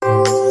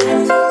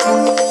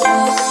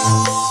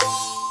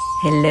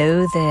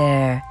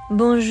there.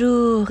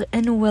 Bonjour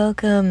and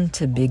welcome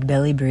to Big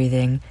Belly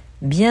Breathing.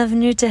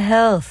 Bienvenue to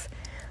Health.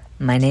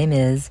 My name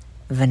is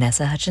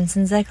Vanessa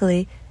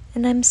Hutchinson-Zeckley,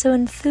 and I'm so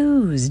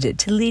enthused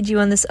to lead you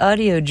on this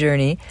audio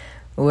journey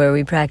where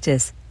we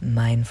practice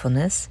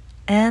mindfulness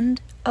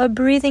and a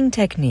breathing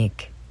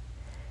technique.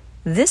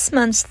 This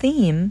month's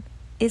theme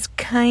is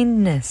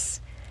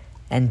kindness,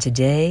 and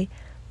today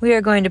we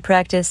are going to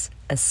practice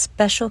a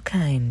special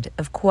kind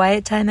of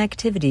quiet time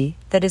activity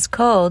that is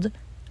called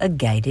a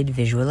guided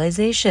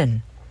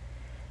visualization.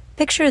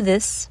 Picture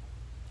this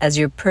as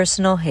your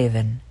personal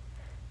haven,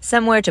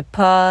 somewhere to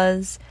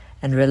pause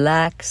and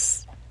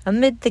relax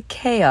amid the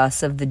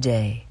chaos of the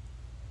day,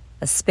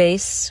 a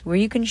space where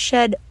you can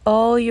shed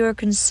all your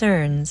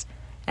concerns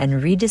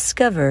and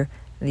rediscover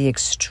the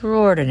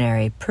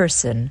extraordinary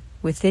person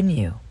within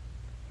you.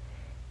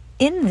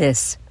 In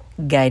this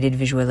guided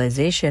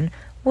visualization,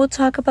 we'll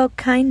talk about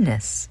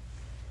kindness.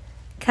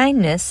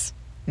 Kindness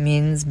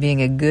means being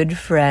a good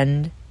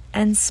friend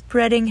and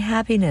spreading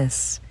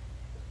happiness.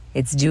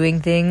 It's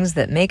doing things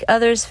that make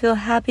others feel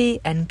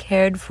happy and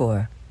cared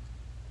for.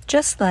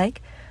 Just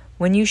like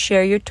when you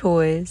share your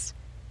toys,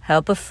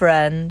 help a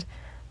friend,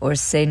 or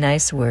say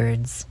nice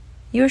words,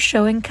 you're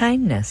showing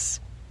kindness.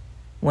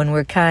 When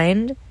we're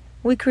kind,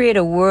 we create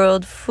a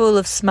world full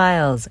of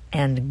smiles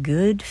and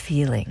good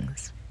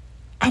feelings.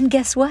 And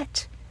guess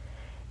what?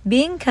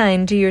 Being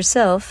kind to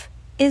yourself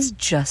is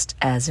just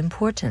as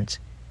important.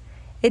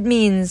 It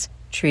means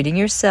treating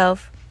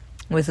yourself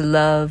with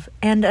love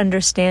and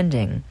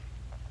understanding,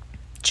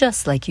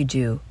 just like you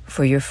do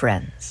for your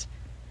friends.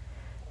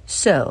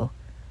 So,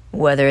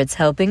 whether it's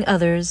helping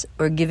others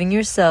or giving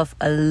yourself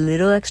a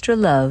little extra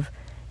love,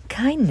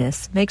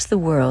 kindness makes the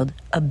world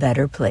a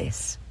better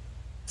place.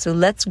 So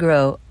let's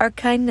grow our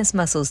kindness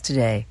muscles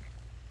today.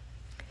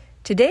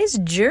 Today's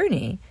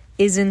journey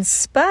is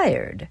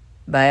inspired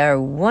by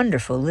our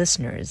wonderful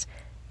listeners,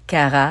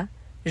 Cara,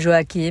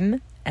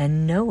 Joachim,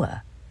 and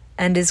Noah,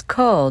 and is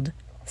called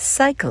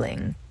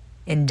Cycling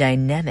in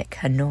Dynamic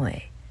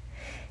Hanoi.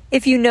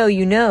 If you know,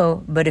 you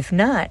know, but if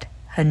not,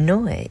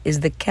 Hanoi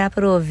is the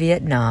capital of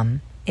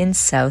Vietnam in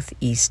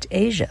Southeast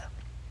Asia.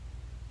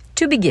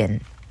 To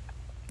begin,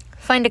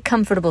 find a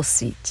comfortable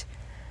seat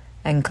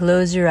and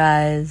close your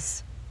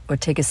eyes or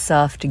take a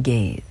soft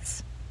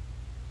gaze.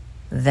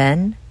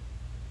 Then,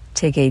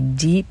 take a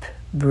deep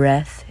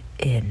breath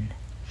in.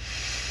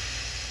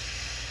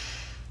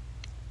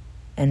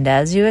 And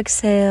as you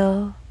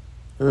exhale,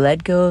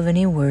 let go of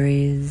any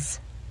worries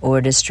or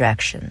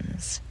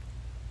distractions.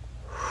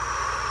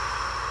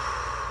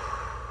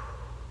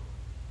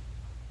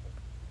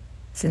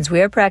 Since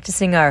we are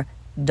practicing our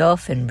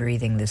dolphin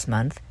breathing this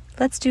month,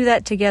 let's do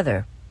that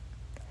together.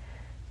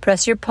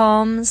 Press your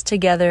palms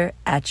together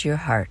at your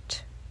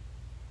heart.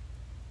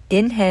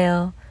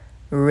 Inhale,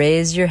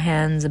 raise your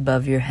hands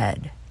above your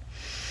head.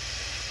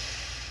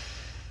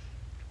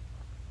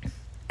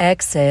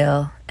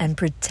 Exhale and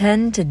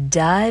pretend to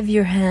dive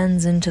your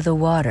hands into the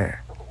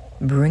water,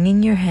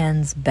 bringing your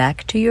hands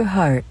back to your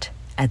heart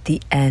at the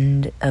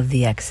end of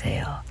the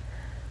exhale.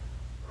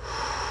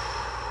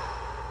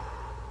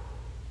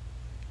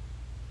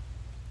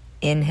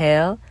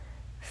 Inhale,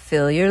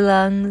 fill your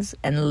lungs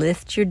and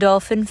lift your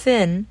dolphin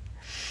fin.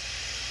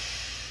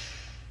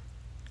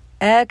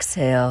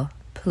 Exhale,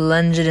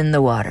 plunge it in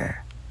the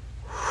water.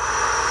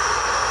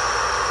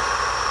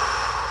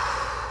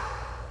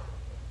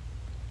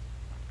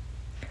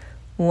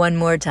 One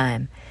more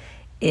time.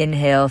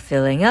 Inhale,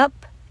 filling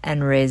up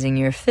and raising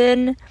your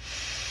fin.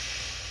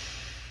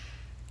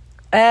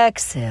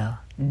 Exhale,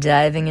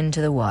 diving into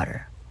the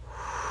water.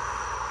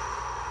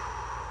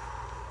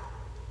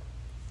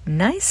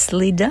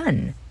 Nicely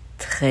done.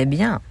 Très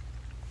bien.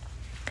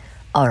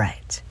 All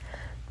right.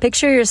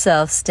 Picture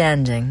yourself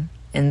standing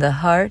in the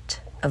heart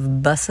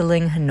of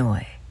bustling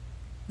Hanoi,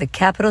 the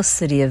capital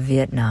city of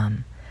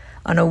Vietnam,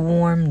 on a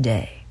warm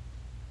day.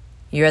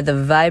 You're at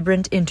the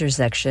vibrant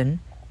intersection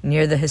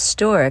near the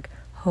historic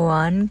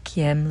Hoan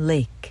Kiem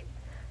Lake,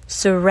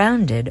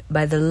 surrounded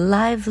by the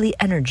lively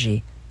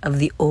energy of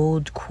the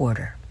old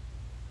quarter.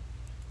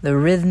 The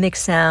rhythmic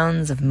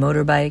sounds of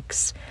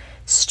motorbikes,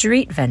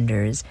 street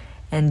vendors,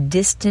 and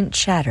distant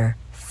chatter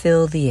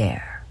fill the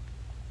air.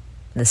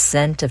 The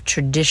scent of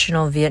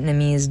traditional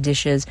Vietnamese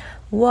dishes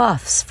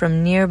wafts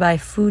from nearby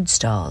food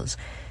stalls,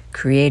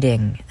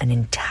 creating an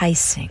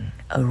enticing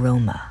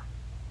aroma.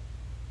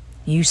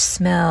 You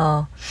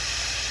smell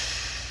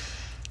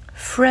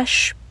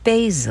fresh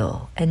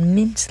basil and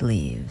mint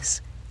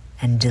leaves,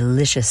 and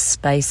delicious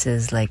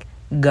spices like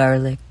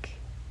garlic,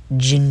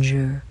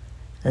 ginger,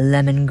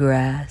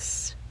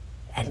 lemongrass,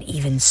 and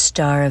even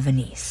star of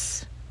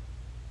anise.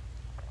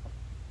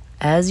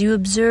 As you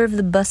observe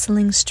the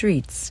bustling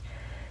streets,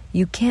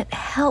 you can't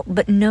help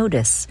but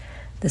notice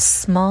the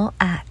small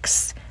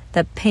acts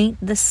that paint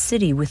the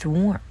city with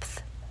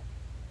warmth.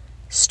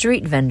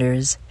 Street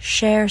vendors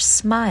share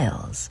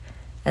smiles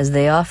as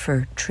they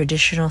offer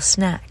traditional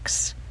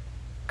snacks,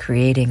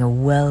 creating a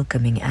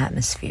welcoming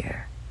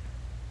atmosphere.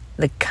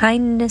 The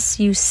kindness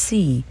you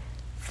see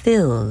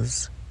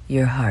fills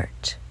your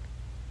heart.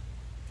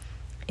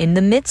 In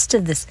the midst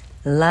of this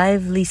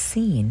lively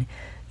scene,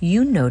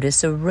 you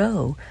notice a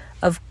row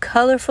of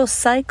colorful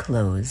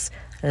cyclos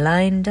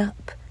lined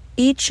up,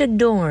 each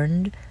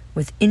adorned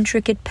with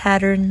intricate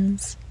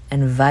patterns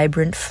and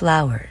vibrant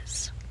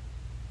flowers.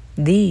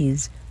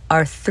 These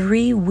are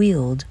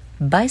 3-wheeled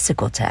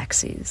bicycle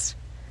taxis.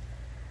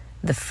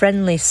 The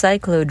friendly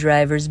cyclo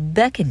drivers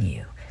beckon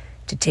you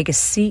to take a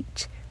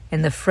seat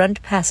in the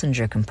front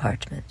passenger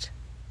compartment.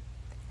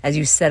 As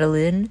you settle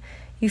in,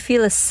 you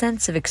feel a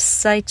sense of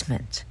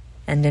excitement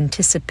and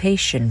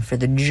anticipation for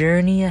the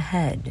journey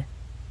ahead.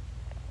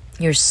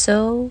 You're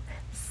so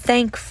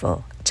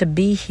thankful to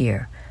be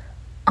here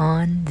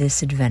on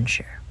this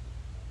adventure.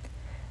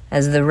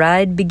 As the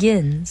ride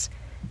begins,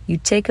 you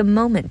take a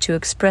moment to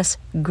express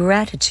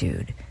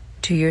gratitude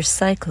to your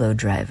cyclo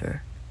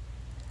driver.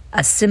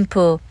 A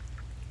simple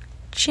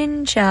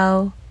 "Chin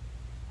Chow,"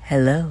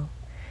 hello,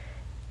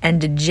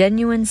 and a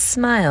genuine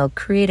smile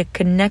create a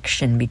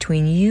connection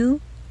between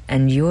you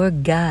and your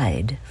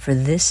guide for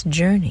this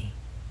journey.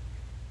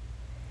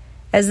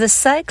 As the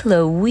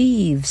cyclo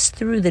weaves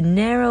through the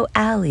narrow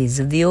alleys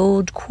of the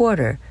old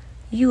quarter,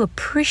 you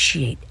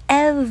appreciate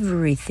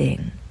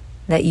everything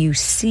that you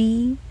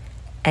see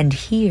and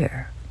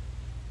hear.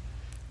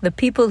 The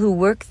people who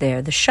work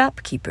there, the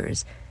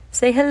shopkeepers,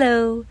 say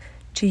hello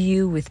to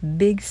you with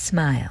big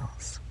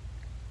smiles.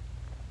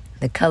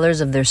 The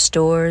colors of their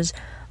stores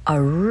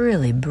are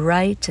really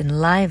bright and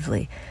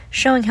lively,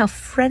 showing how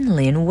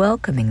friendly and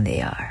welcoming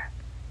they are.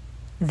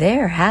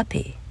 They're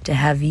happy to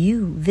have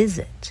you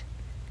visit,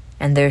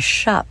 and their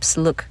shops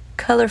look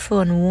colorful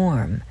and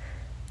warm,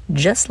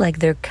 just like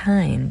their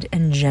kind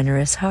and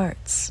generous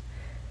hearts.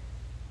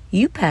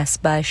 You pass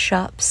by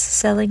shops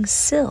selling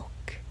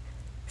silk,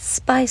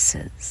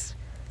 spices,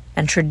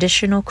 and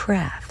traditional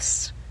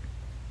crafts.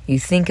 You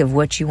think of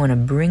what you want to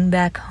bring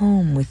back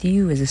home with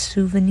you as a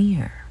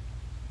souvenir.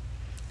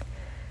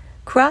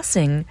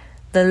 Crossing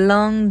the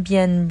Long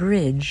Bien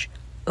Bridge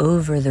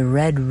over the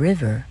Red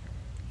River,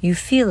 you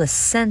feel a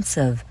sense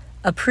of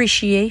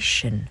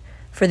appreciation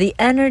for the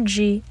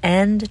energy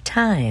and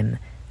time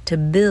to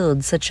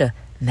build such a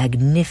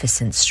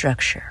magnificent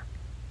structure.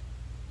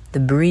 The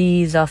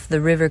breeze off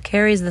the river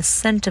carries the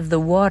scent of the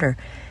water,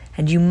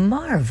 and you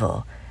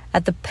marvel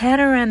at the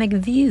panoramic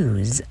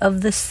views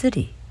of the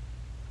city.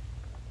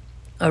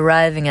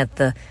 Arriving at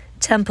the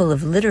Temple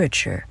of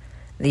Literature,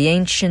 the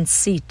ancient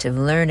seat of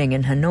learning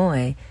in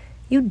Hanoi,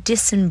 you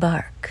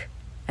disembark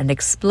and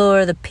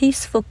explore the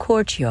peaceful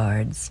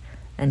courtyards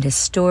and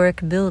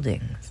historic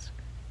buildings.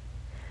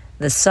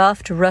 The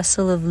soft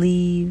rustle of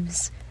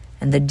leaves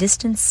and the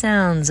distant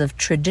sounds of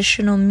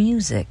traditional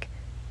music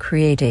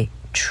create a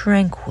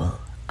tranquil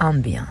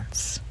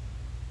ambiance.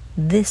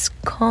 This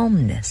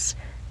calmness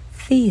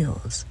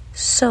feels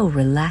so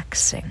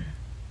relaxing.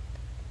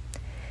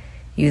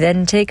 You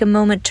then take a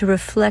moment to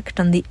reflect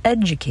on the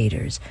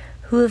educators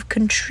who have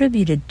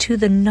contributed to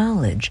the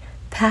knowledge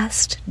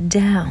passed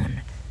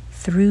down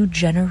through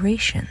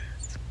generations.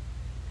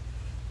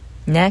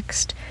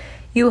 Next,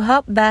 you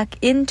hop back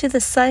into the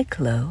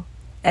cyclo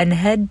and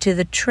head to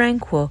the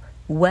tranquil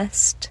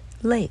West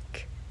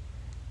Lake,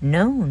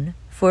 known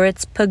for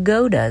its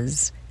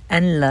pagodas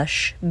and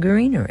lush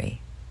greenery.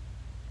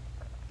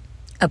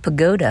 A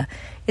pagoda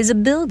is a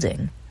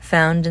building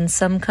found in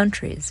some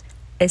countries,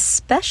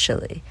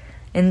 especially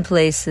in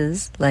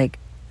places like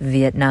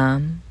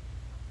Vietnam,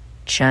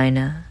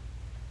 China,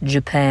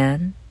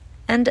 Japan,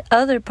 and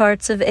other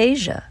parts of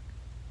Asia.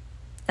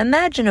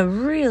 Imagine a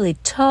really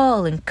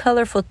tall and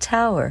colorful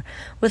tower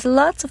with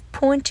lots of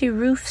pointy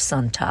roofs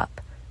on top,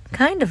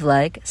 kind of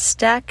like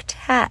stacked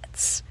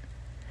hats.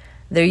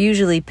 They're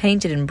usually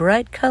painted in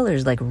bright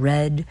colors like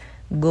red,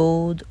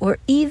 gold, or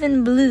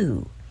even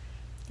blue,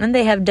 and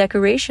they have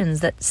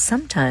decorations that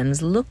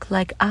sometimes look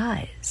like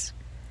eyes.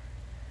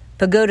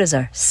 Pagodas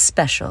are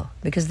special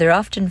because they're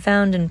often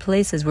found in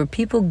places where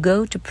people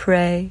go to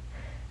pray,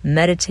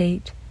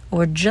 meditate,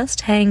 or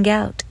just hang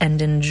out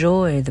and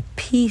enjoy the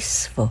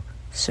peaceful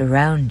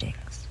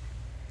surroundings.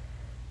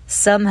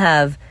 Some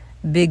have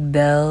big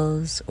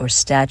bells or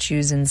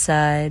statues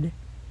inside,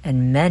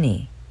 and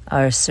many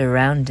are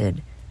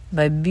surrounded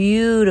by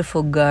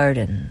beautiful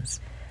gardens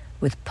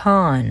with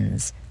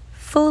ponds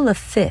full of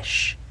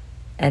fish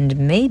and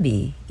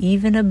maybe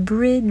even a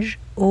bridge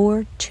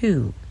or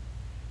two.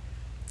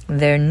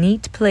 They're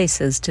neat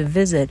places to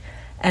visit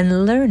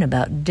and learn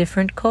about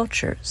different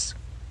cultures.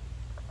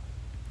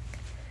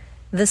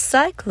 The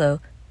cyclo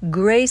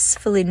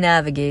gracefully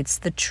navigates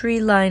the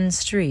tree-lined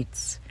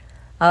streets,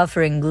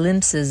 offering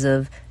glimpses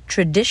of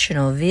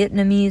traditional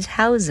Vietnamese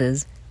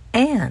houses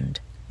and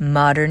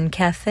modern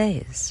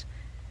cafes.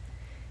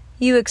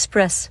 You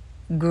express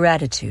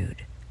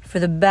gratitude for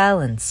the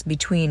balance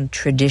between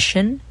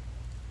tradition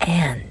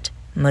and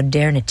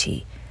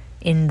modernity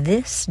in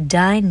this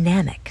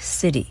dynamic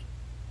city.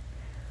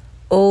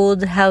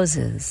 Old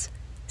houses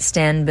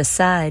stand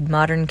beside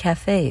modern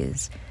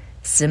cafes,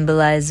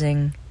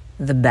 symbolizing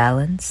the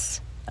balance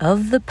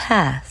of the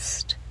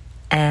past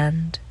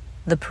and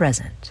the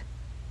present.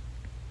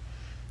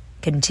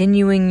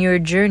 Continuing your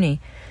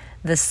journey,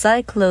 The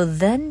cyclo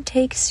then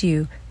takes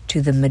you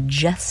to the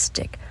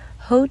majestic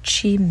Ho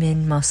Chi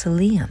Minh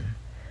Mausoleum,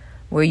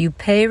 where you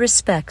pay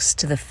respects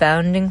to the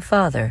founding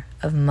father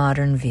of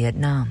modern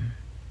Vietnam.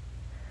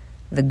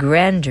 The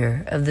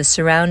grandeur of the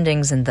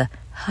surroundings and the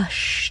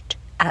hushed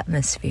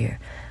atmosphere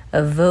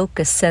evoke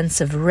a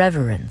sense of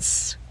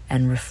reverence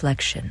and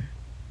reflection.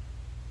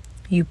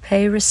 You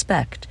pay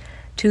respect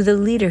to the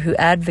leader who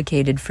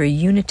advocated for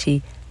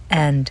unity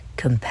and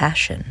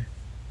compassion.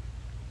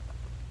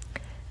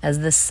 As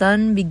the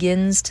sun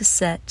begins to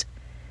set,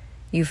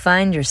 you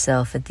find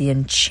yourself at the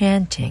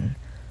enchanting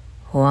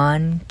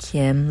Hoan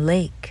Kiem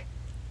Lake,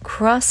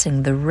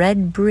 crossing the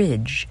red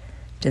bridge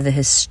to the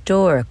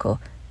historical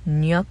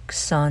Nyuk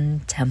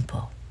Son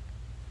Temple.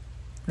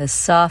 The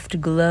soft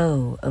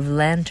glow of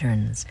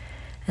lanterns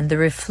and the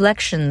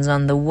reflections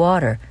on the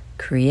water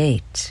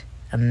create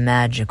a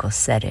magical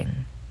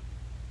setting.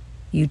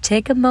 You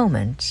take a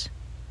moment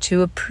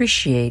to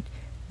appreciate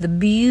the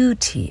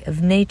beauty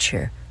of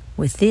nature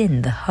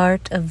within the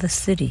heart of the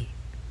city.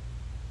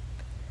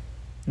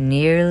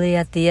 Nearly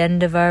at the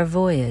end of our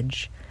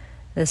voyage,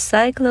 the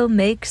cyclo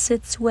makes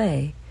its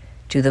way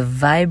to the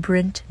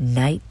vibrant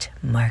night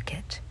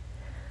market,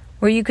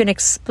 where you can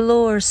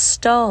explore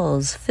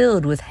stalls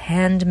filled with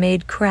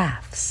handmade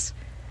crafts,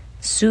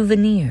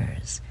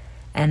 souvenirs,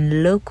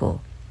 and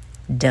local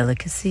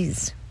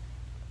delicacies.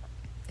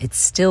 It's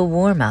still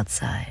warm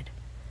outside.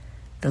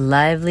 The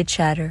lively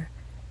chatter,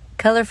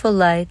 colorful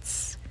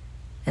lights,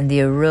 and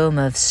the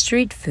aroma of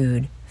street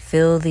food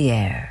fill the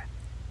air,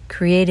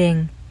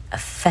 creating a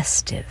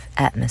festive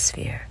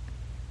atmosphere.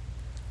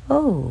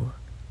 Oh,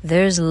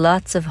 there's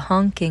lots of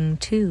honking,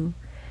 too,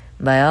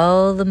 by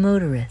all the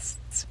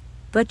motorists,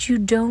 but you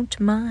don't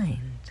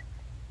mind.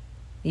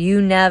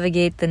 You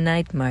navigate the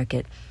night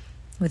market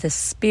with a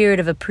spirit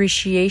of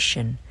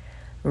appreciation,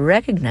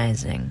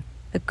 recognizing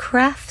the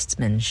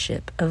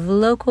craftsmanship of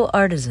local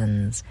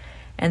artisans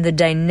and the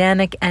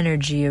dynamic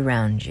energy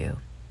around you.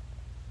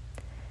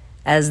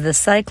 As the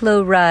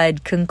cyclo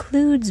ride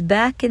concludes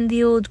back in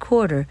the old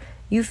quarter,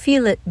 you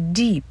feel a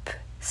deep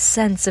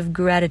sense of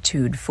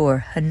gratitude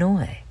for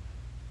Hanoi.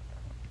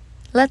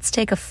 Let's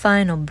take a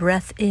final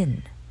breath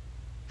in,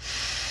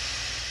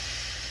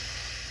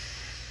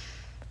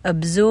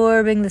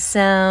 absorbing the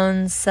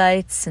sounds,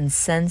 sights, and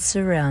scents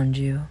around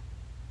you.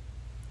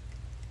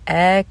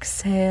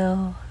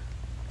 Exhale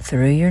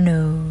through your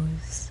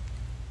nose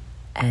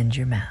and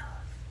your mouth.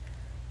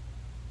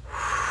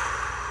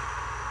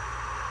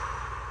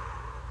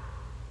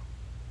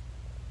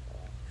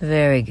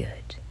 Very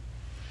good.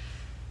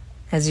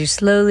 As you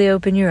slowly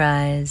open your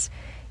eyes,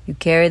 you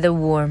carry the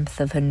warmth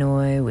of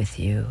Hanoi with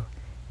you,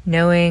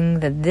 knowing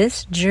that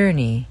this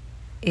journey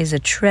is a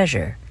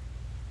treasure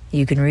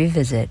you can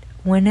revisit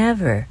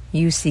whenever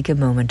you seek a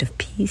moment of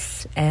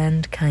peace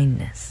and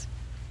kindness.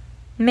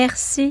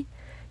 Merci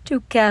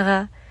to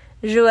Cara,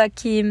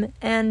 Joachim,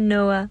 and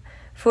Noah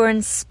for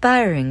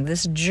inspiring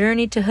this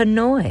journey to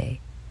Hanoi.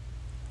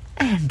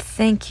 And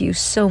thank you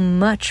so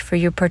much for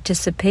your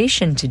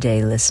participation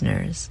today,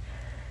 listeners.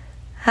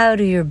 How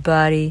do your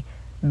body,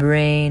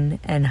 brain,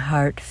 and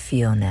heart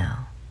feel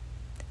now?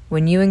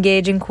 When you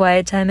engage in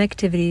quiet time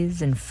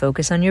activities and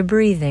focus on your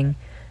breathing,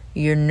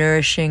 you're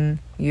nourishing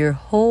your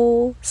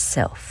whole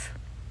self.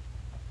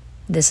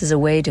 This is a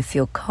way to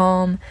feel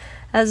calm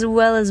as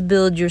well as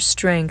build your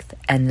strength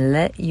and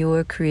let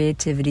your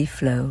creativity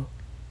flow.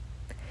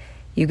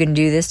 You can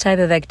do this type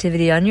of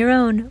activity on your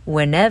own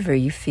whenever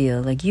you feel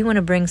like you want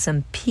to bring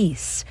some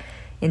peace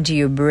into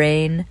your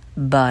brain,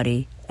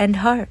 body, and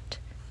heart.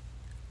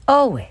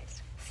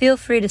 Always feel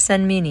free to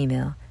send me an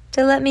email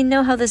to let me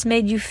know how this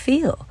made you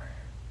feel,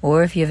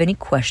 or if you have any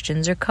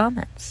questions or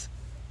comments.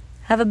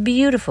 Have a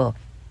beautiful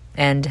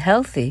and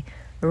healthy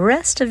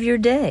rest of your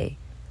day.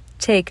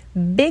 Take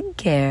big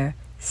care,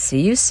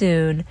 see you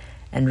soon,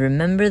 and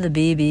remember the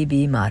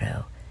BBB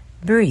motto: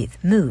 breathe,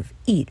 move,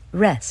 eat,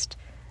 rest.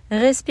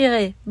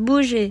 Respirer,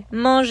 bouger,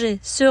 manger,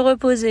 se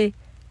reposer.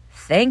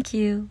 Thank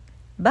you.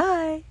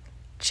 Bye.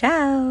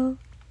 Ciao.